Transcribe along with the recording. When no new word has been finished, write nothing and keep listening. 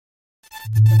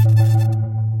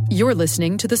You're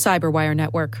listening to the Cyberwire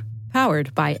Network,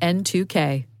 powered by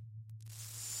N2K.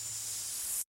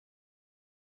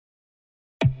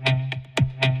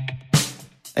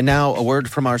 And now a word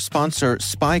from our sponsor,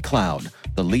 SpyCloud,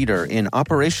 the leader in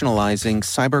operationalizing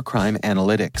cybercrime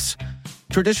analytics.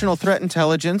 Traditional threat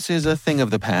intelligence is a thing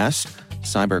of the past.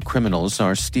 Cyber criminals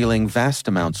are stealing vast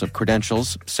amounts of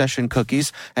credentials, session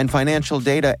cookies, and financial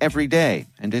data every day,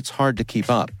 and it's hard to keep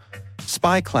up.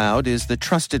 SpyCloud is the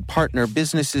trusted partner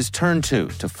businesses turn to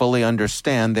fully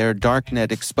understand their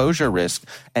darknet exposure risk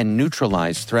and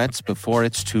neutralize threats before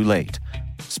it's too late.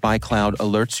 SpyCloud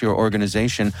alerts your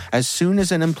organization as soon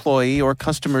as an employee or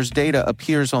customer's data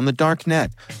appears on the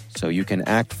darknet, so you can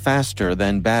act faster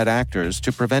than bad actors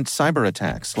to prevent cyber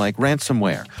attacks like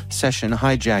ransomware, session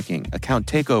hijacking, account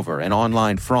takeover, and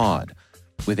online fraud.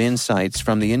 With insights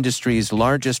from the industry's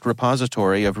largest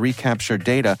repository of recaptured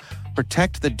data,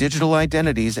 protect the digital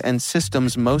identities and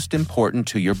systems most important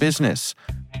to your business.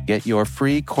 Get your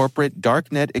free corporate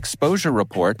darknet exposure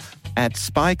report at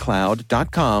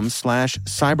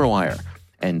spycloud.com/cyberwire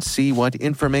and see what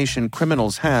information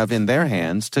criminals have in their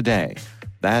hands today.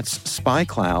 That's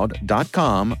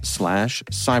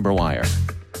spycloud.com/cyberwire.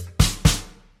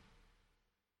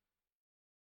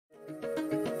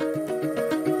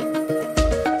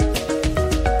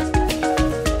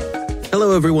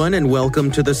 Hello, everyone, and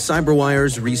welcome to the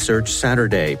CyberWire's Research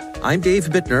Saturday. I'm Dave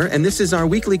Bittner, and this is our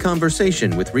weekly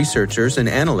conversation with researchers and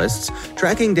analysts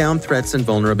tracking down threats and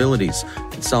vulnerabilities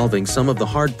and solving some of the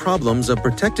hard problems of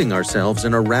protecting ourselves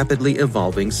in a rapidly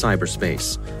evolving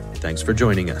cyberspace. Thanks for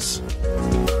joining us.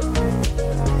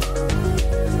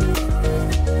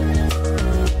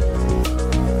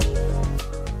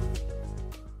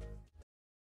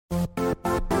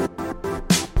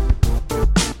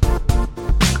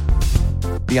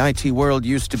 The IT world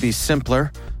used to be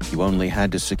simpler. You only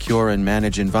had to secure and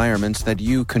manage environments that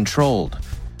you controlled.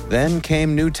 Then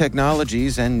came new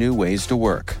technologies and new ways to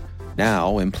work.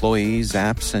 Now, employees,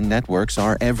 apps, and networks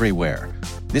are everywhere.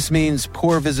 This means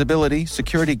poor visibility,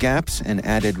 security gaps, and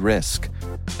added risk.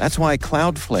 That's why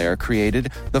Cloudflare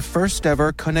created the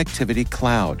first-ever connectivity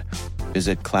cloud.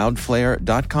 Visit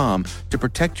cloudflare.com to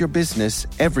protect your business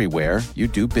everywhere you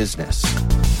do business.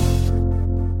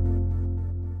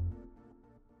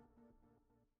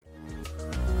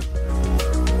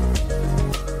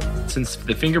 Since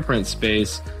the fingerprint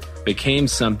space became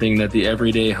something that the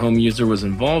everyday home user was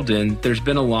involved in, there's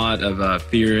been a lot of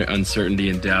fear, uncertainty,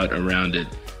 and doubt around it.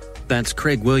 That's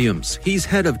Craig Williams. He's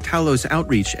head of Talos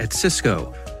Outreach at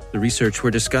Cisco. The research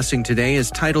we're discussing today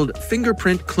is titled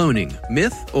Fingerprint Cloning,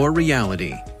 Myth or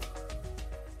Reality?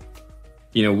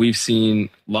 You know, we've seen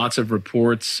lots of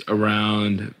reports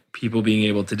around people being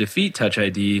able to defeat Touch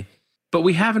ID, but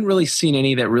we haven't really seen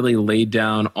any that really laid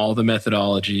down all the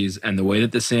methodologies and the way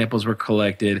that the samples were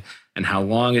collected and how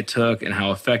long it took and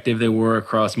how effective they were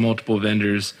across multiple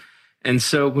vendors. And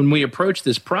so when we approached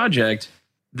this project,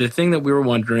 the thing that we were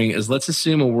wondering is, let's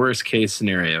assume a worst case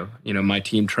scenario. You know, my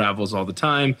team travels all the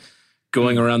time,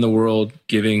 going around the world,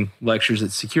 giving lectures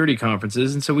at security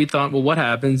conferences. And so we thought, well, what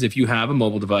happens if you have a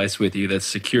mobile device with you that's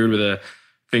secured with a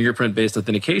fingerprint-based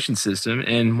authentication system,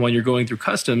 and when you're going through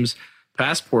customs,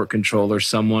 passport control or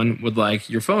someone would like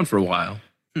your phone for a while?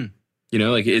 You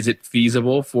know, like, is it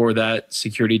feasible for that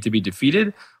security to be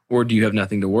defeated, or do you have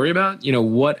nothing to worry about? You know,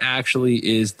 what actually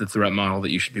is the threat model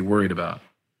that you should be worried about?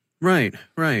 Right.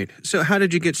 So how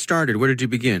did you get started? Where did you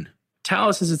begin?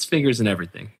 Talos has its fingers in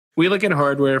everything. We look at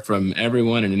hardware from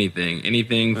everyone and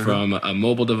anything from a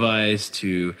mobile device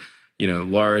to, you know,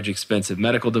 large, expensive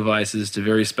medical devices to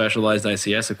very specialized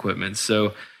ICS equipment. So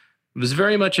it was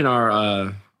very much in our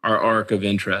arc of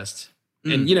interest.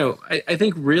 And, you know, I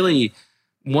think really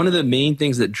one of the main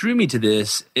things that drew me to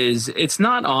this is it's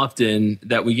not often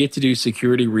that we get to do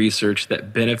security research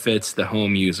that benefits the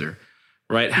home user,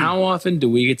 right? How often do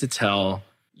we get to tell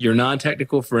your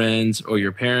non-technical friends or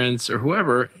your parents or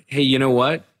whoever, hey, you know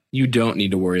what? You don't need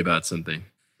to worry about something.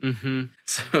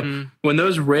 So when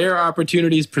those rare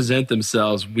opportunities present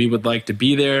themselves, we would like to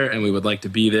be there, and we would like to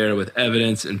be there with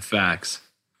evidence and facts.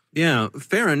 Yeah,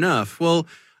 fair enough. Well,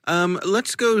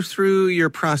 let's go through your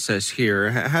process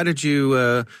here. How did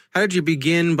you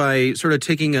begin by sort of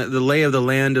taking the lay of the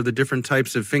land of the different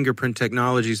types of fingerprint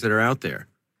technologies that are out there?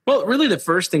 Well, really the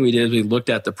first thing we did is we looked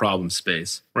at the problem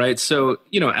space, right? So,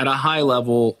 you know, at a high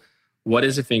level, what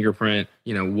is a fingerprint?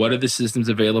 You know, what are the systems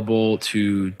available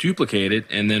to duplicate it?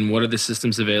 And then what are the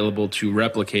systems available to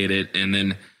replicate it? And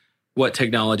then what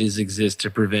technologies exist to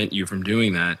prevent you from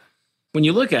doing that? When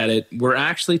you look at it, we're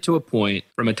actually to a point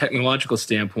from a technological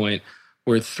standpoint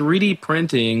where 3D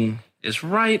printing is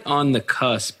right on the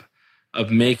cusp of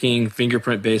making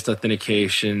fingerprint-based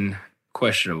authentication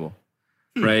questionable,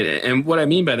 right? And what I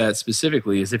mean by that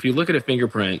specifically is if you look at a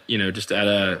fingerprint, just at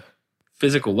a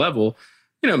physical level,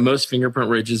 most fingerprint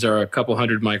ridges are a couple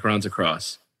hundred microns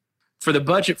across. For the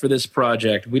budget for this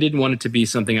project, we didn't want it to be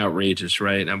something outrageous,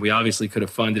 right? And we obviously could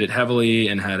have funded it heavily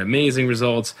and had amazing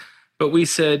results. But we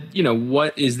said,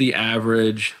 what is the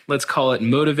average, let's call it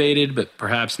motivated, but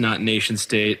perhaps not nation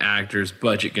state actors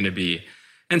budget going to be?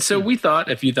 And so we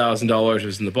thought a few $1,000s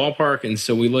was in the ballpark. And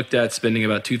so we looked at spending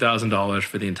about $2,000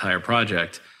 for the entire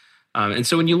project. And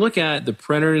so when you look at the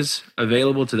printers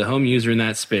available to the home user in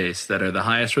that space that are the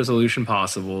highest resolution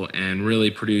possible and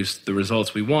really produce the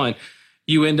results we want,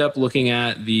 you end up looking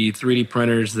at the 3D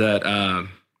printers that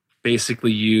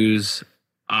basically use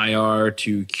IR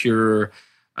to cure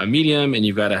a medium, and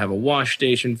you've got to have a wash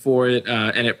station for it,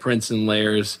 and it prints in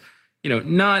layers,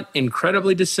 not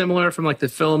incredibly dissimilar from like the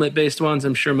filament-based ones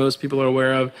I'm sure most people are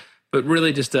aware of, but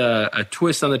really just a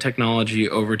twist on the technology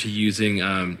over to using,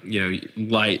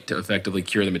 light to effectively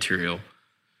cure the material.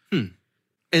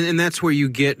 And that's where you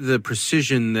get the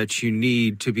precision that you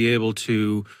need to be able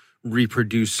to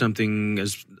reproduce something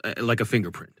as like a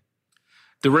fingerprint.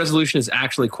 The resolution is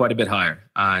actually quite a bit higher.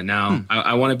 Now,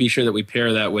 I want to be sure that we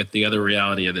pair that with the other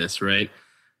reality of this, right?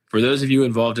 For those of you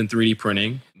involved in 3D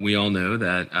printing, we all know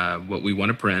that what we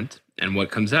want to print and what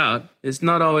comes out is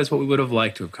not always what we would have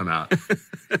liked to have come out.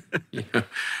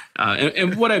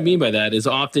 And what I mean by that is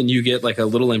often you get like a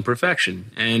little imperfection.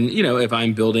 And, if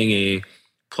I'm building a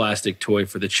plastic toy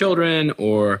for the children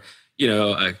or,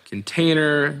 a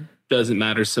container, doesn't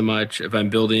matter so much. If I'm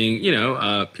building,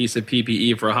 a piece of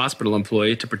PPE for a hospital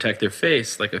employee to protect their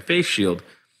face, like a face shield,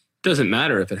 doesn't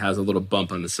matter if it has a little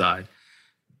bump on the side.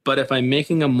 But if I'm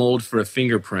making a mold for a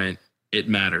fingerprint, it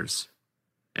matters.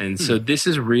 And so this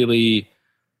is really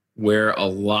where a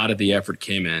lot of the effort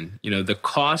came in. The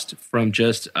cost from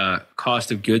just a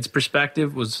cost of goods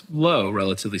perspective was low,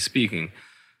 relatively speaking.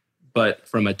 But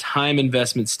from a time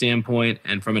investment standpoint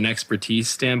and from an expertise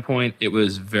standpoint, it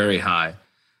was very high.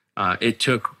 It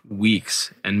took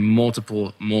weeks and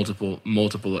multiple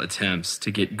attempts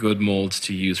to get good molds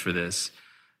to use for this.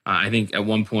 I think at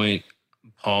one point,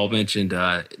 Paul mentioned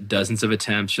dozens of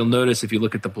attempts. You'll notice if you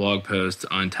look at the blog post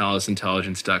on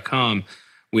talusintelligence.com,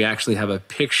 we actually have a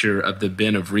picture of the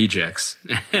bin of rejects,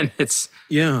 and it's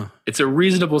a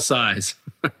reasonable size.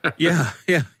 yeah,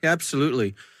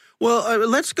 absolutely. Well,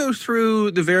 let's go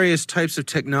through the various types of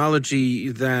technology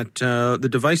that the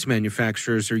device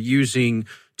manufacturers are using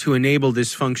to enable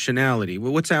this functionality.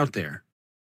 Well, what's out there?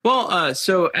 Well,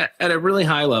 so at a really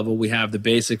high level, we have the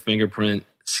basic fingerprint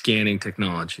scanning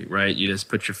technology, right? You just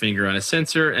put your finger on a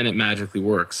sensor and it magically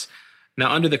works.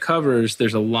 Now, under the covers,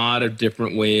 there's a lot of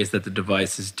different ways that the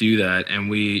devices do that. And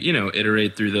we,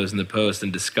 iterate through those in the post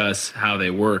and discuss how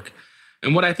they work.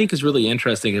 And what I think is really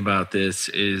interesting about this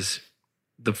is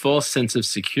the false sense of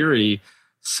security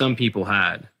some people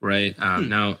had, right?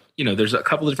 Now, there's a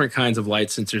couple of different kinds of light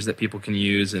sensors that people can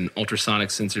use and ultrasonic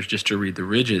sensors just to read the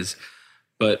ridges.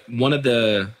 But one of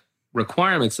the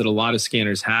requirements that a lot of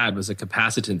scanners had was a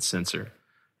capacitance sensor,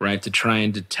 right? To try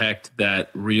and detect that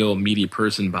real meaty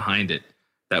person behind it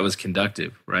that was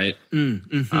conductive, right?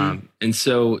 And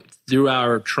so through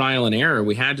our trial and error,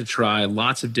 we had to try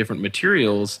lots of different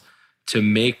materials to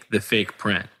make the fake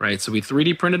print, right? So we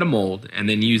 3D printed a mold and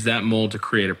then used that mold to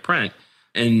create a print.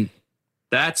 And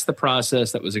that's the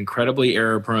process that was incredibly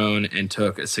error prone and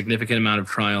took a significant amount of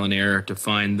trial and error to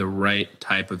find the right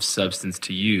type of substance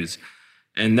to use.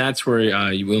 And that's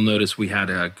where you will notice we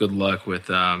had good luck with,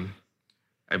 I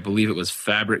believe it was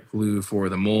fabric glue for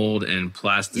the mold and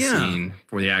plasticine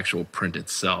for the actual print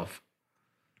itself.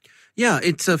 Yeah,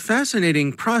 it's a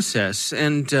fascinating process.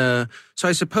 And so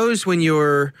I suppose when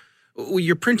you're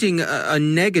printing a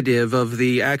negative of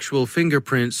the actual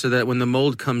fingerprint so that when the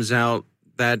mold comes out,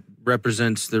 that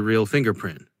represents the real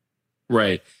fingerprint.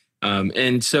 Right.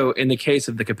 And so in the case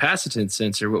of the capacitance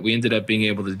sensor, what we ended up being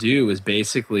able to do is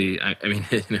basically,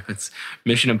 it's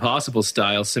Mission Impossible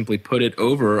style, simply put it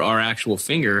over our actual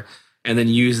finger and then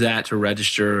use that to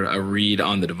register a read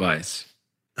on the device.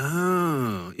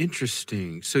 Oh,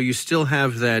 interesting. So you still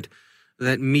have that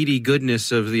meaty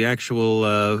goodness of the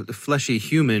actual fleshy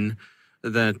human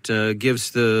that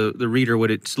gives the reader what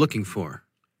it's looking for.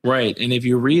 Right. And if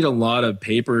you read a lot of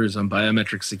papers on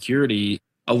biometric security,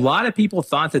 a lot of people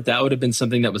thought that would have been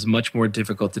something that was much more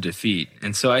difficult to defeat.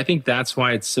 And so I think that's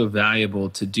why it's so valuable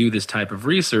to do this type of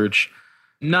research.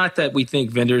 Not that we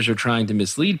think vendors are trying to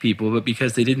mislead people, but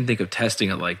because they didn't think of testing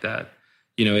it like that.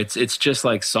 It's just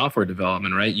like software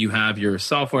development, right? You have your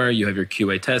software, you have your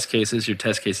QA test cases, your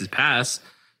test cases pass.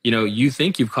 You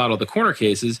think you've caught all the corner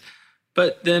cases,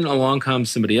 But then along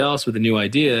comes somebody else with a new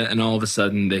idea, and all of a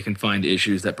sudden they can find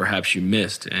issues that perhaps you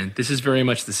missed. And this is very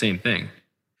much the same thing.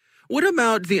 What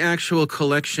about the actual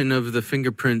collection of the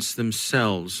fingerprints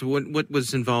themselves? What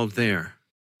was involved there?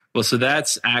 Well, so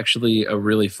that's actually a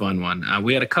really fun one.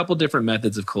 We had a couple different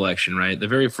methods of collection, right? The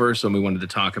very first one we wanted to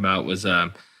talk about was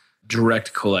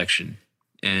direct collection.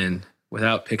 And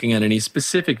without picking on any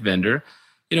specific vendor,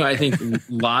 I think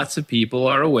lots of people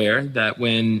are aware that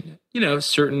when,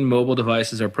 certain mobile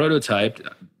devices are prototyped,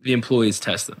 the employees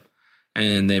test them.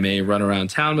 And they may run around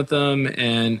town with them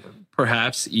and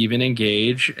perhaps even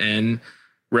engage in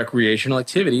recreational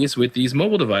activities with these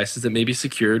mobile devices that may be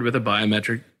secured with a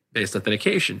biometric-based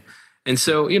authentication. And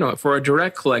so, for a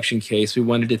direct collection case, we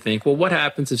wanted to think, well, what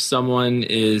happens if someone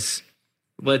is,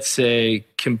 let's say,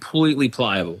 completely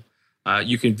pliable?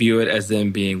 You can view it as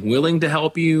them being willing to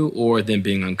help you or them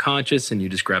being unconscious and you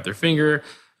just grab their finger.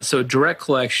 So direct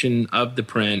collection of the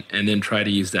print and then try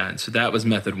to use that. So that was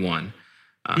method one.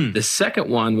 The second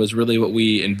one was really what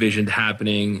we envisioned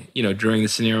happening, during the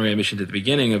scenario I mentioned at the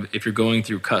beginning of if you're going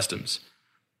through customs,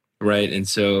 right? And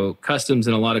so customs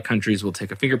in a lot of countries will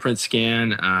take a fingerprint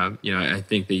scan. I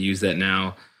think they use that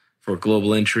now for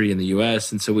global entry in the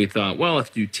US. And so we thought, well,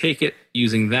 if you take it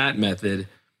using that method,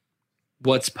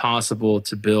 what's possible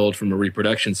to build from a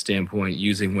reproduction standpoint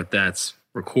using what that's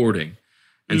recording.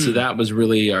 And so that was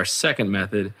really our second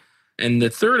method. And the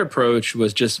third approach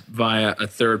was just via a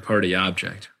third-party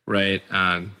object, right?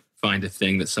 Find a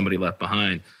thing that somebody left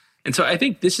behind. And so I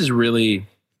think this is really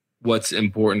what's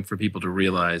important for people to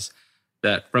realize,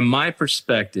 that from my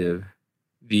perspective,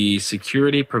 the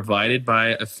security provided by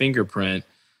a fingerprint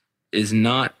is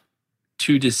not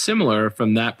too dissimilar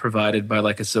from that provided by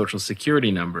like a social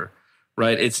security number.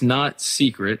 Right? It's not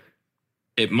secret.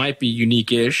 It might be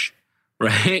unique-ish,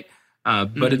 right?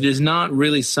 But it is not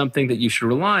really something that you should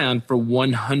rely on for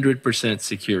 100%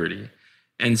 security.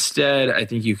 Instead, I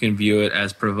think you can view it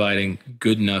as providing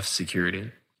good enough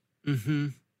security. Mm-hmm.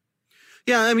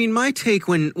 Yeah, I mean, my take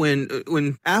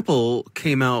when Apple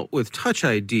came out with Touch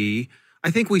ID,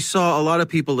 I think we saw a lot of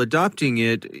people adopting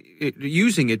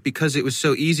using it because it was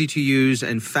so easy to use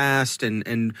and fast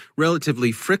and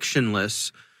relatively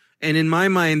frictionless. And in my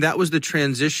mind, that was the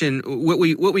transition. What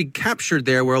we captured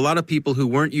there were a lot of people who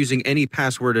weren't using any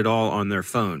password at all on their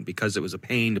phone because it was a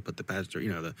pain to put the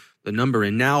password, the number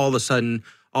in. Now all of a sudden,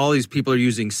 all these people are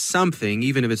using something,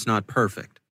 even if it's not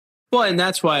perfect. Well, and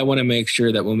that's why I want to make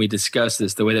sure that when we discuss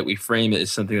this, the way that we frame it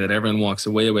is something that everyone walks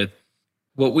away with.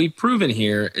 What we've proven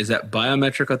here is that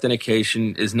biometric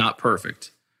authentication is not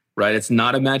perfect, right? It's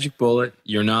not a magic bullet.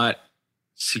 You're not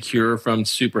secure from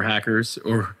super hackers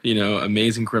or,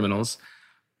 amazing criminals.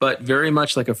 But very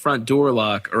much like a front door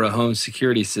lock or a home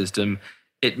security system,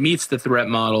 it meets the threat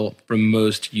model for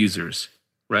most users,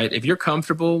 right? If you're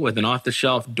comfortable with an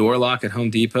off-the-shelf door lock at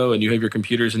Home Depot and you have your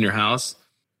computers in your house,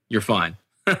 you're fine.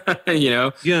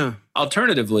 Yeah.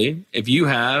 Alternatively, if you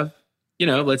have,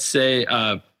 let's say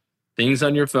things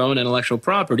on your phone, intellectual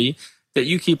property that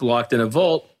you keep locked in a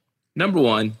vault, number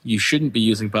one, you shouldn't be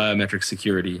using biometric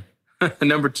security.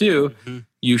 Number two,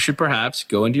 you should perhaps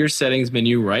go into your settings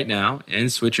menu right now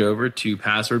and switch over to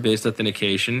password-based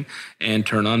authentication and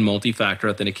turn on multi-factor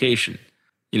authentication.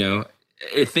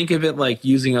 Think of it like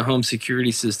using a home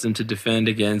security system to defend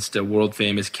against a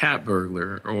world-famous cat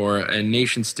burglar or a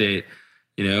nation state.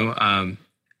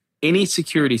 Any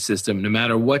security system, no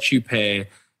matter what you pay,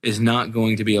 is not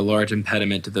going to be a large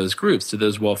impediment to those groups, to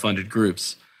those well-funded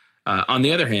groups. On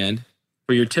the other hand,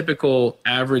 for your typical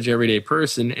average everyday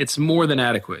person, it's more than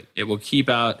adequate. It will keep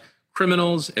out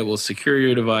criminals, it will secure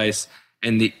your device,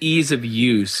 and the ease of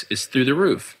use is through the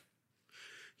roof.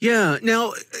 Yeah.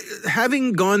 Now,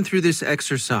 having gone through this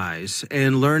exercise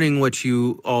and learning what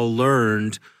you all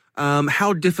learned,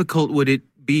 how difficult would it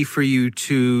be for you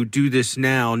to do this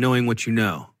now, knowing what you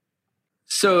know?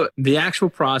 So the actual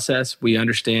process, we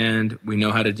understand, we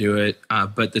know how to do it,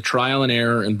 but the trial and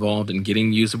error involved in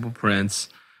getting usable prints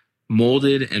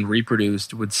molded and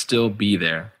reproduced would still be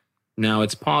there. Now,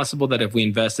 it's possible that if we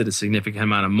invested a significant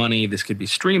amount of money, this could be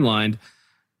streamlined,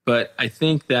 but I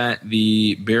think that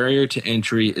the barrier to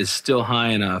entry is still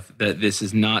high enough that this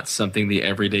is not something the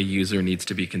everyday user needs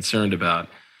to be concerned about.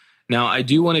 Now, I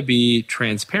do want to be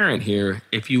transparent here.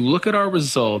 If you look at our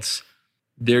results,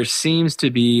 there seems to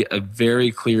be a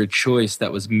very clear choice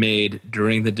that was made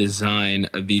during the design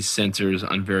of these sensors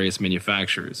on various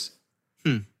manufacturers.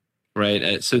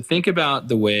 Right? So think about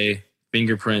the way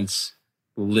fingerprints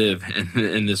live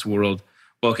in this world.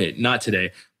 Well, okay, not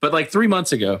today, but like 3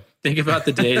 months ago, think about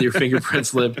the day your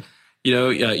fingerprints lived.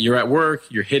 You're at work,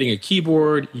 you're hitting a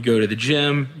keyboard, you go to the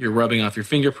gym, you're rubbing off your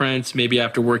fingerprints. Maybe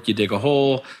after work, you dig a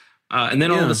hole. And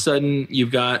then all of a sudden,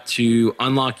 you've got to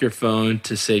unlock your phone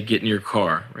to, say, get in your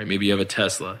car, right? Maybe you have a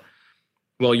Tesla.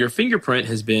 Well, your fingerprint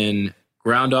has been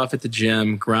ground off at the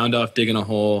gym, ground off digging a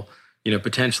hole,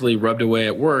 potentially rubbed away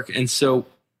at work. And so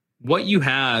what you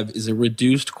have is a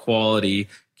reduced quality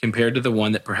compared to the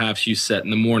one that perhaps you set in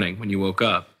the morning when you woke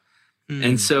up.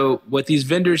 And so what these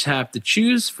vendors have to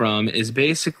choose from is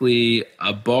basically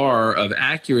a bar of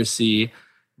accuracy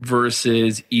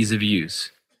versus ease of use.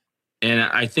 And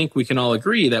I think we can all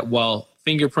agree that while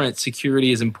fingerprint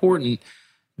security is important,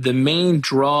 the main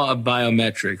draw of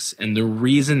biometrics and the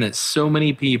reason that so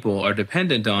many people are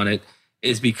dependent on it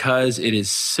is because it is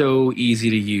so easy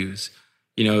to use.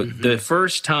 The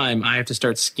first time I have to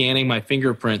start scanning my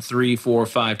fingerprint 3, 4,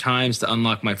 5 times to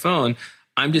unlock my phone,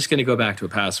 I'm just going to go back to a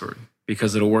password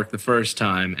because it'll work the first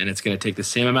time, and it's going to take the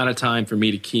same amount of time for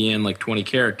me to key in like 20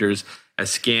 characters as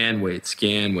scan, wait,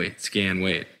 scan, wait, scan,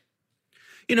 wait.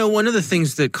 One of the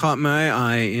things that caught my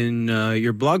eye in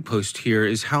your blog post here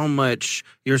is how much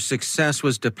your success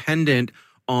was dependent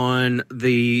on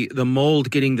the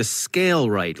mold getting the scale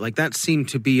right. Like that seemed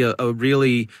to be a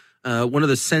really one of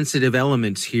the sensitive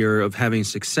elements here of having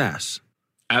success.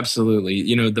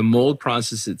 Absolutely. The mold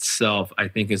process itself, I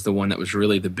think, is the one that was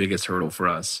really the biggest hurdle for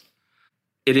us.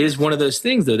 It is one of those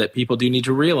things, though, that people do need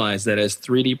to realize that as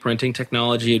 3D printing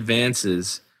technology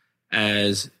advances,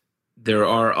 as there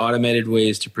are automated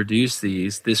ways to produce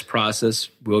these, this process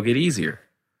will get easier,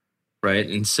 right?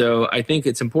 And so I think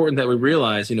it's important that we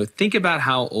realize, think about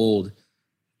how old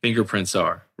fingerprints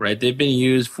are, right? They've been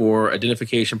used for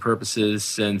identification purposes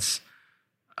since,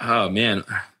 what,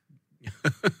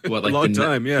 like long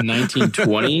time,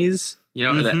 1920s,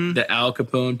 the Al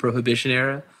Capone prohibition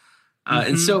era.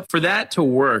 And so for that to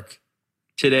work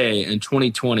today in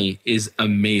 2020 is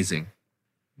amazing.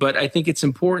 But I think it's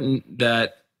important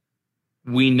that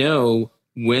we know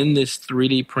when this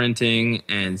 3D printing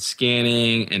and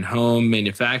scanning and home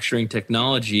manufacturing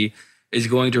technology is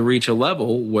going to reach a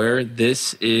level where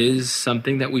this is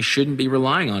something that we shouldn't be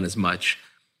relying on as much.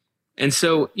 And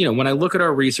so, when I look at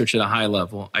our research at a high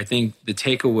level, I think the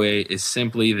takeaway is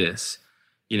simply this.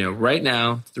 Right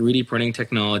now, 3D printing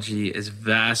technology is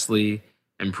vastly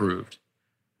improved.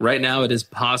 Right now, it is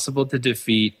possible to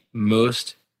defeat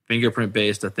most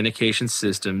fingerprint-based authentication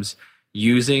systems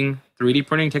using 3D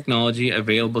printing technology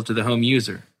available to the home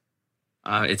user.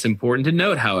 It's important to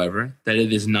note, however, that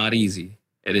it is not easy.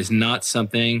 It is not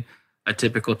something a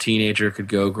typical teenager could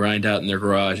go grind out in their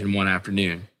garage in one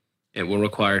afternoon. It will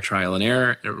require trial and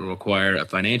error, it will require a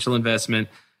financial investment,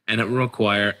 and it will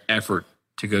require effort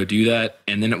to go do that.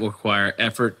 And then it will require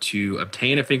effort to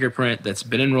obtain a fingerprint that's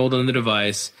been enrolled on the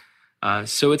device.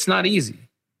 So it's not easy.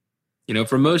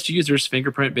 For most users,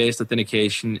 fingerprint-based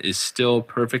authentication is still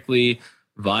perfectly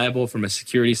viable from a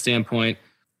security standpoint.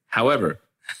 However,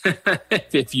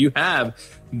 if you have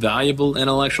valuable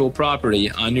intellectual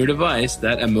property on your device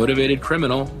that a motivated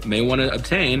criminal may want to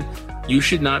obtain, you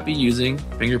should not be using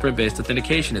fingerprint-based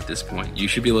authentication at this point. You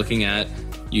should be looking at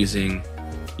using,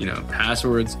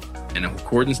 passwords in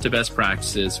accordance to best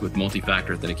practices with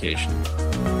multi-factor authentication.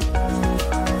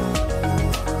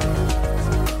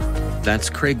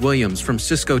 That's Craig Williams from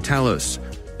Cisco Talos.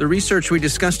 The research we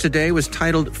discussed today was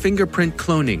titled Fingerprint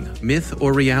Cloning, Myth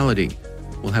or Reality.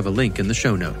 We'll have a link in the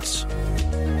show notes.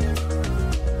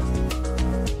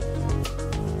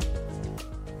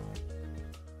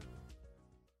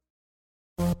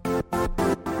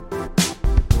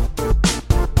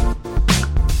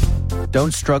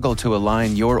 Don't struggle to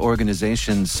align your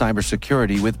organization's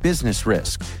cybersecurity with business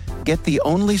risk. Get the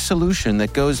only solution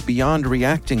that goes beyond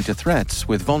reacting to threats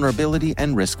with vulnerability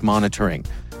and risk monitoring.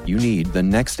 You need the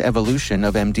next evolution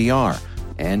of MDR,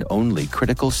 and only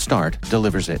Critical Start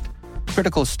delivers it.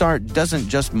 Critical Start doesn't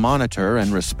just monitor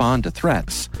and respond to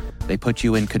threats. They put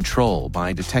you in control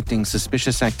by detecting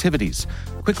suspicious activities,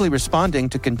 quickly responding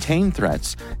to contain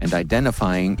threats, and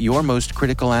identifying your most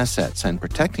critical assets and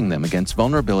protecting them against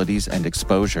vulnerabilities and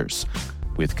exposures.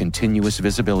 With continuous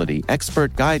visibility,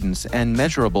 expert guidance, and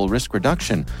measurable risk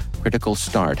reduction, Critical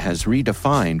Start has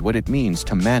redefined what it means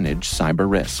to manage cyber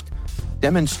risk.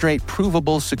 Demonstrate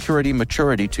provable security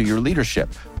maturity to your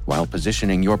leadership while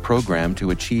positioning your program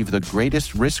to achieve the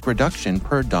greatest risk reduction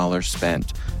per dollar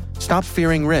spent. Stop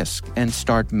fearing risk and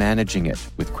start managing it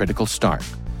with Critical Start.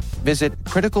 Visit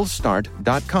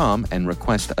criticalstart.com and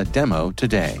request a demo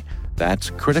today. That's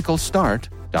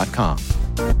criticalstart.com.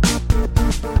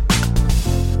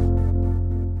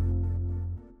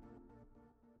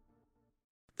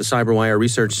 The CyberWire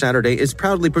Research Saturday is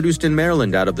proudly produced in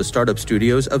Maryland out of the startup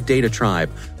studios of Data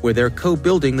Tribe, where they're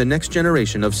co-building the next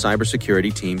generation of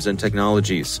cybersecurity teams and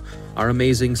technologies. Our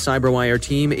amazing CyberWire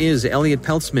team is Elliot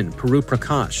Peltzman, Puru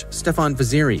Prakash, Stefan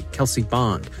Vaziri, Kelsey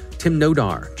Bond, Tim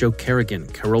Nodar, Joe Kerrigan,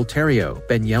 Carol Terrio,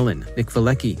 Ben Yellen, Nick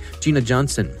Valecki, Gina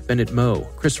Johnson, Bennett Moe,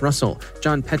 Chris Russell,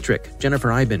 John Petrick, Jennifer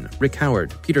Iben, Rick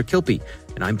Howard, Peter Kilpie,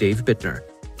 and I'm Dave Bittner.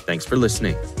 Thanks for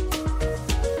listening.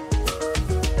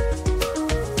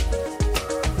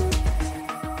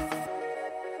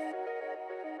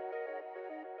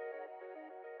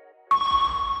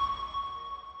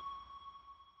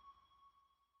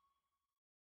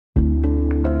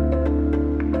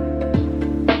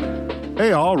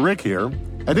 Hey all, Rick here.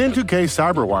 At N2K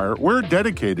CyberWire, we're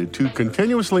dedicated to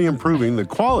continuously improving the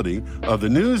quality of the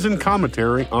news and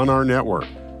commentary on our network.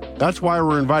 That's why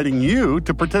we're inviting you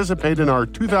to participate in our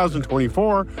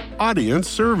 2024 audience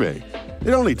survey. It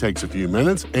only takes a few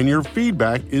minutes, and your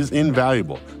feedback is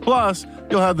invaluable. Plus,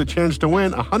 you'll have the chance to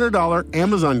win a $100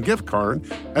 Amazon gift card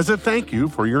as a thank you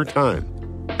for your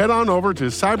time. Head on over to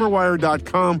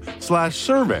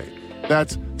cyberwire.com/survey.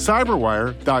 That's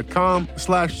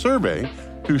cyberwire.com/survey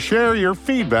to share your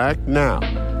feedback now.